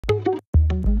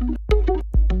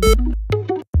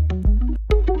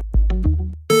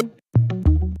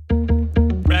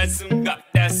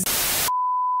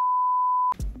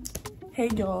Hey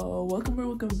y'all, welcome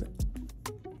back.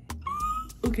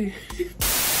 Okay.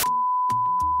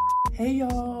 Hey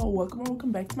y'all,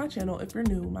 welcome back to my channel. If you're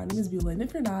new, my name is Beulah, and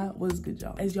if you're not, what's good,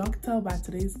 y'all? As y'all can tell by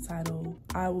today's title,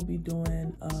 I will be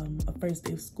doing a first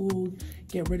day of school,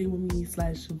 get ready with me /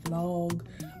 vlog.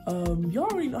 Y'all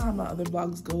already know how my other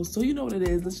vlogs go, so you know what it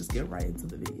is. Let's just get right into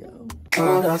the video.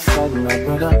 Oh, that's my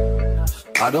brother.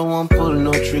 I don't want pull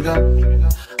no trigger.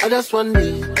 I just want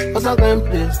me, cause I can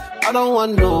place. I don't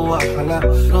want no wahala.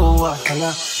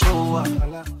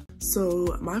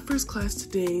 So my first class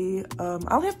today, I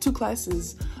only have 2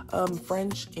 classes,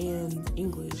 French and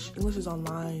English. English is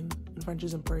online and French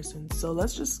is in person. So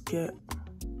let's just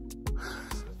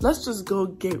go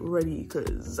get ready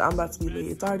because I'm about to be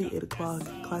late. It's already 8 o'clock,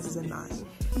 class is at 9.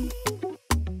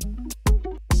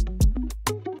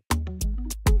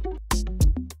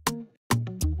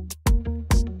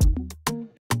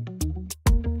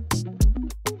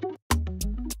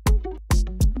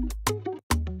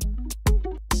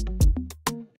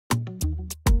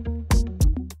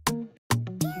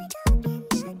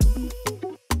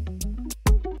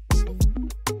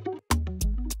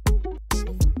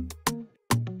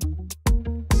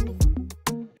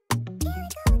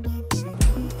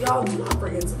 Y'all do not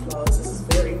forget to floss. This is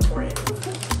very important.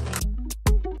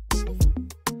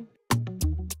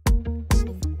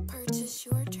 Purchase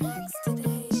your tracks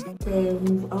today. Okay,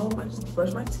 I just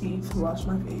brushed my teeth, washed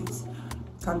my face.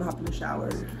 Time to hop in the shower.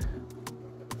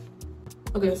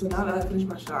 Okay, so now that I finished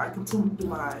my shower, I can do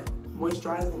my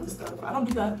moisturizing and stuff. I don't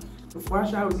do that before I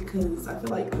shower because I feel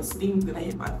like the steam's gonna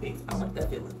hit my face. I don't like that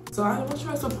feeling. So I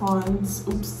moisturize the pawns.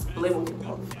 Oops, the label came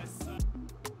off.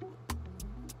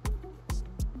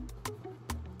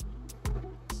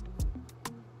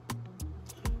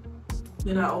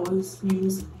 Then I always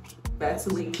use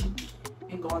Vaseline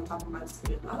and go on top of my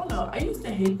skin. I don't know, I used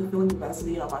to hate the feeling of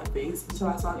Vaseline on my face until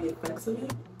I saw the effects of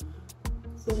it.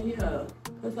 So yeah,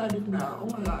 that's what I do now. Oh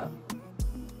my god. I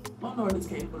don't know where this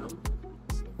came from.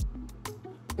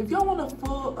 If y'all want a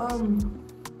full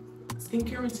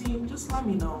skincare routine, just let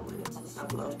me know down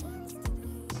below.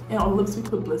 And on lips we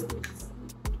put blisters.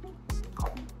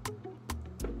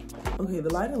 Okay, the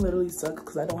lighting literally sucks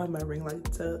because I don't have my ring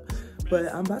light up. But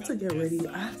I'm about to get ready.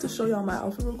 I have to show y'all my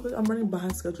outfit real quick. I'm running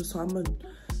behind schedule, so I'm gonna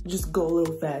just go a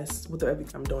little fast with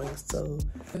everything I'm doing. So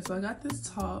I got this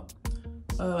top.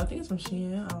 I think it's from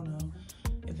Shein, I don't know.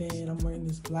 And then I'm wearing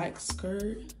this black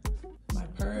skirt, my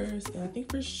purse, and I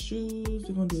think for shoes,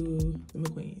 we're gonna do the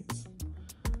McQueens.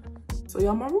 So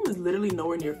y'all, my room is literally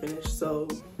nowhere near finished. So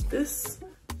this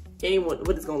ain't what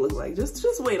it's gonna look like.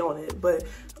 Just wait on it. But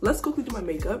let's quickly do my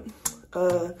makeup.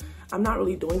 I'm not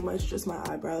really doing much, just my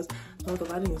eyebrows. No, the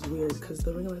lighting is weird because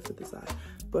the ring light's at the side.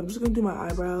 But I'm just gonna do my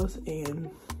eyebrows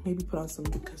and maybe put on some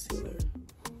concealer.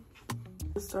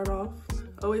 Let's start off.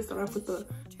 I always start off with the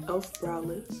e.l.f. brow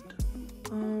lift.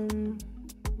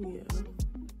 Yeah.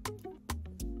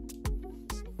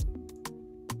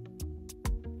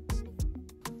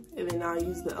 And then I'll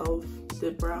use the e.l.f.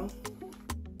 dip brow.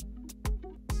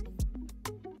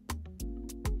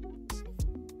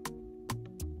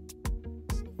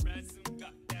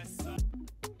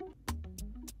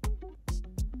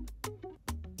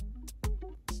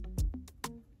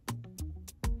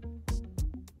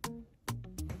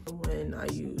 When I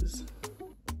use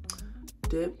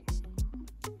dip,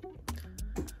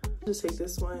 just take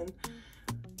this one.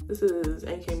 This is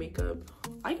NK makeup.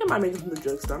 I get my makeup from the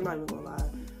drugstore, I'm not even gonna lie.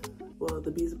 Well,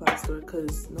 the Bees Body store,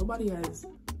 because nobody has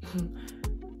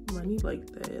money like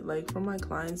that. Like for my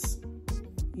clients,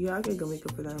 yeah, I get good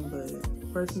makeup for them,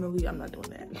 but personally, I'm not doing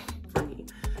that for me.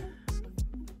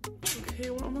 Okay,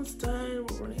 we're almost done.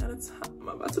 We're running out of time. I'm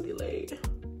about to be late.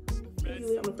 Maybe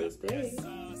late on the first day.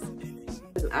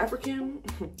 As an African,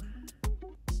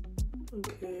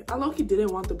 okay, I low-key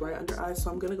didn't want the bright under eyes, so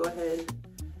I'm gonna go ahead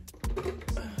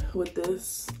with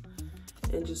this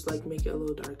and just like make it a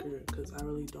little darker because I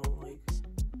really don't like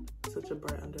such a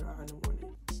bright under eye in the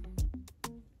morning.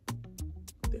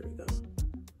 There we go.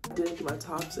 I didn't do my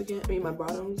tops again, I mean my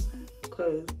bottoms,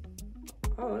 because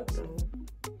I like them.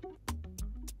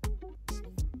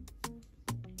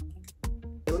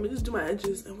 Okay, let me just do my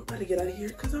edges and we're about to get out of here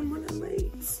because I'm running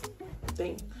late.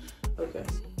 Thing. Okay.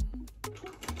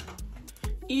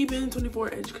 Even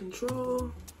 24 edge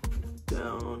control.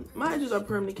 Down. My edges are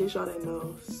permanent in case y'all didn't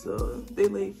know. So they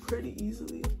lay pretty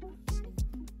easily.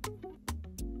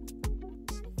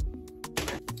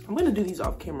 I'm gonna do these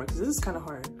off camera because this is kind of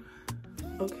hard.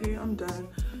 Okay, I'm done.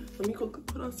 Let me quickly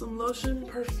put on some lotion,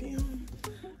 perfume.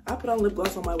 I put on lip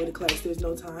gloss on my way to class. There's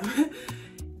no time.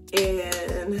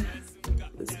 And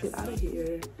let's get out of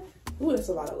here. Ooh, that's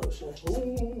a lot of lotion.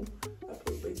 Ooh. I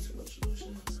put way too much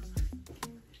lotion.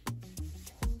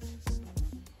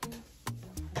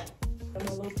 And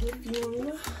my little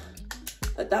perfume.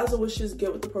 1,000 wishes,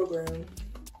 get with the program.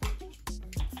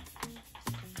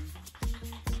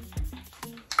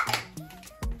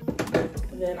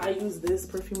 And then I use this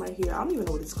perfume right here. I don't even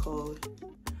know what it's called.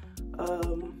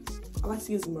 All I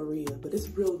see is Maria, but it's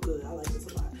real good. I like this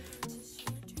a lot.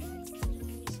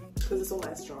 Because it's a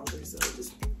lot stronger, so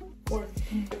just more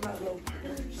in my little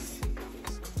purse.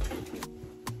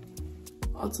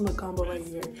 Ultimate combo right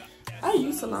here. I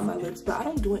used to line my lips, but I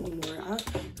don't do it anymore.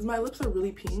 Because my lips are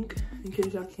really pink, in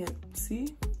case y'all can't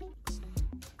see.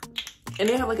 And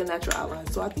they have like a natural outline,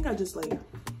 so I think I just like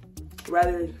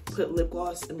rather put lip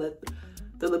gloss and let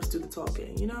the lips do the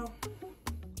talking, you know?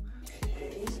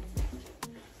 Okay.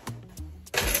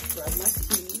 Grab my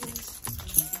keys.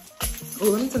 Oh,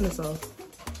 let me turn this off.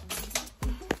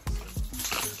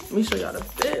 Let me show y'all the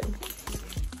fit.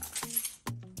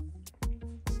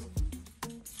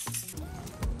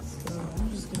 So I'm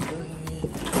just gonna go ahead,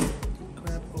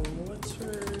 grab a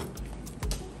water,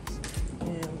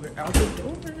 and we're out the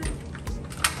door.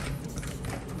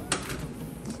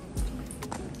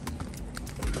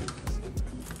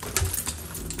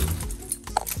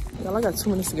 Y'all, I got 2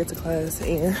 minutes to get to class,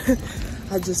 and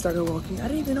I just started walking. I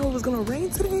didn't even know it was gonna rain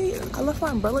today. I left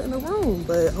my umbrella in the room,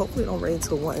 but hopefully it don't rain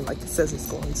till 1 like it says it's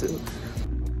going to.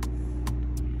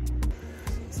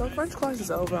 So French class is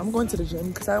over. I'm going to the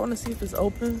gym because I want to see if it's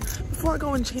open before I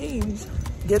go and change.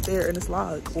 Get there and it's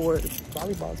locked, or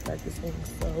volleyball's practicing.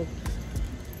 So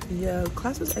yeah,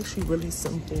 class was actually really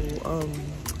simple.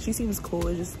 She seems cool.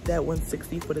 It's just that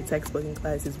 160 for the textbook in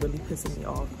class is really pissing me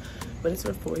off. But it's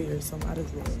for 4 years, so I might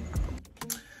as well.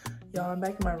 Y'all, I'm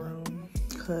back in my room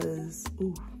because,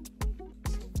 ooh,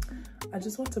 I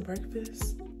just went to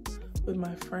breakfast with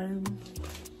my friend.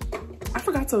 I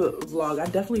forgot to vlog. I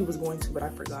definitely was going to, but I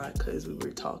forgot because we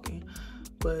were talking.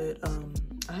 But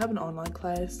I have an online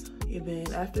class, and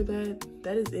then after that,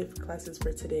 that is it for classes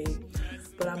for today.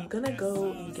 But I'm gonna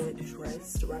go and get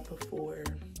dressed right before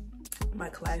my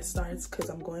class starts because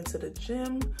I'm going to the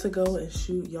gym to go and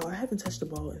shoot. Y'all, I haven't touched the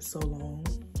ball in so long.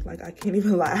 Like, I can't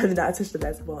even lie, I have not touched the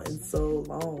basketball in so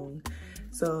long.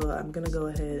 So I'm gonna go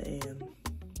ahead and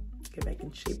get back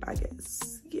in shape, I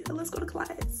guess. Yeah, let's go to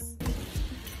class.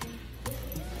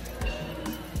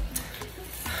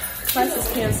 Class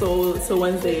is canceled till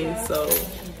Wednesday, so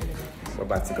we're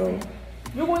about to go.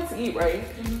 You're going to eat, right?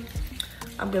 Mm-hmm.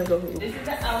 I'm gonna go hoop. This is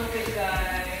the outfit,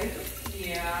 guys.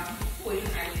 Yeah. Wait,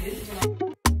 this is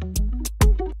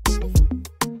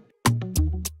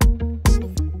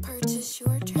Purchase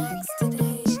your tracks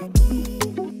today.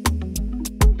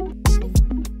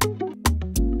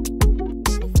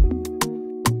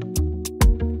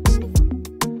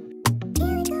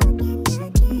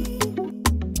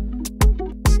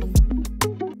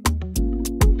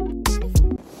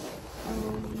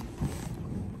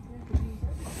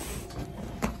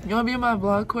 You wanna be in my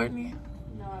vlog, Courtney?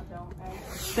 No, I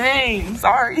don't. Dang,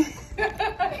 sorry.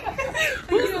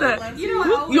 Who's that? You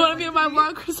know, You wanna be in my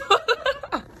vlog, Crystal?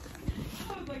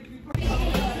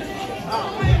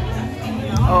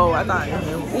 Oh, I thought.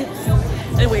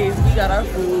 Oops. Anyways, we got our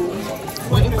food.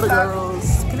 Waiting for the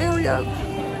girls. Can they hurry up?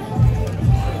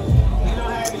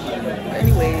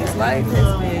 Anyways, life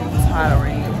has been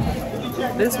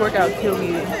tiring. This workout killed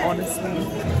me, honestly.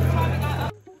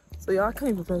 So y'all, I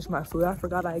couldn't even finish my food. I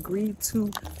forgot I agreed to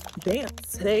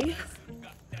dance today.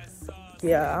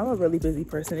 Yeah, I'm a really busy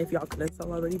person, if y'all couldn't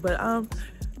tell already. But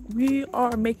we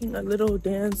are making a little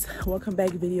dance welcome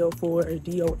back video for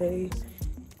DOA.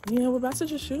 Yeah, we're about to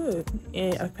just shoot it.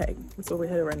 And I packed. That's where we're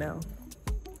headed right now.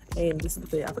 And this is the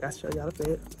fit. I forgot to show y'all the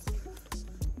fit.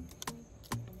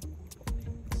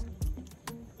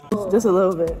 Just a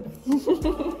little bit.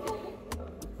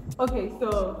 Okay,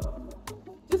 so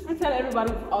just pretend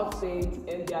everybody's off stage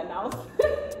and they announce.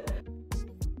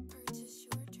 Purchase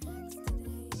your tracks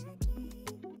today.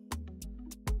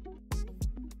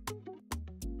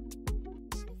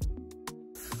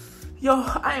 Yo,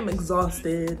 I am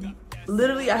exhausted.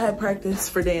 Literally, I had practice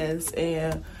for dance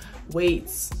and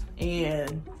weights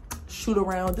and shoot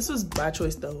around. This was my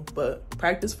choice though, but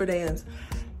practice for dance.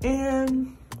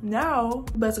 And now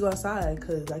I'm about to go outside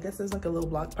because I guess there's like a little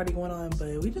block party going on,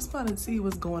 but we just want to see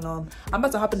what's going on. I'm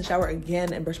about to hop in the shower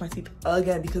again and brush my teeth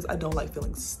again because I don't like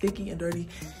feeling sticky and dirty.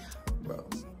 Bro,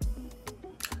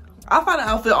 I'll find an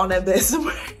outfit on that bed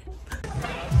somewhere.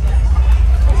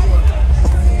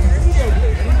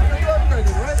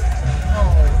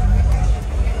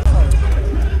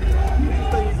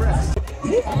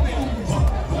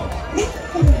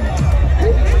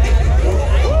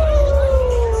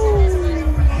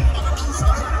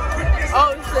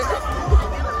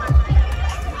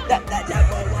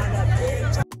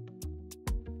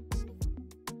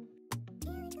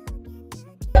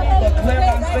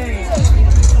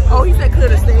 Oh, he said clear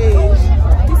the stage.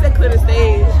 He said clear the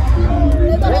stage.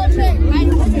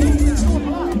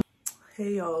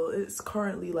 Hey y'all, it's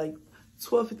currently like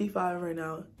 12:55 right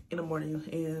now in the morning,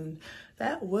 and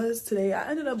that was today. I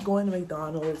ended up going to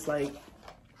McDonald's. Like,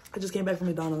 I just came back from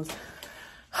McDonald's.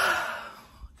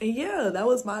 And yeah, that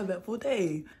was my eventful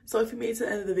day. So if you made it to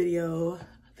the end of the video,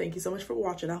 thank you so much for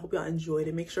watching. I hope y'all enjoyed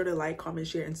it. Make sure to like, comment,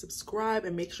 share, and subscribe.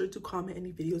 And make sure to comment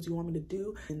any videos you want me to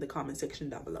do in the comment section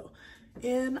down below.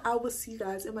 And I will see you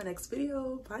guys in my next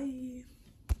video. Bye.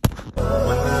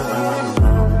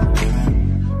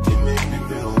 You make me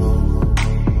feel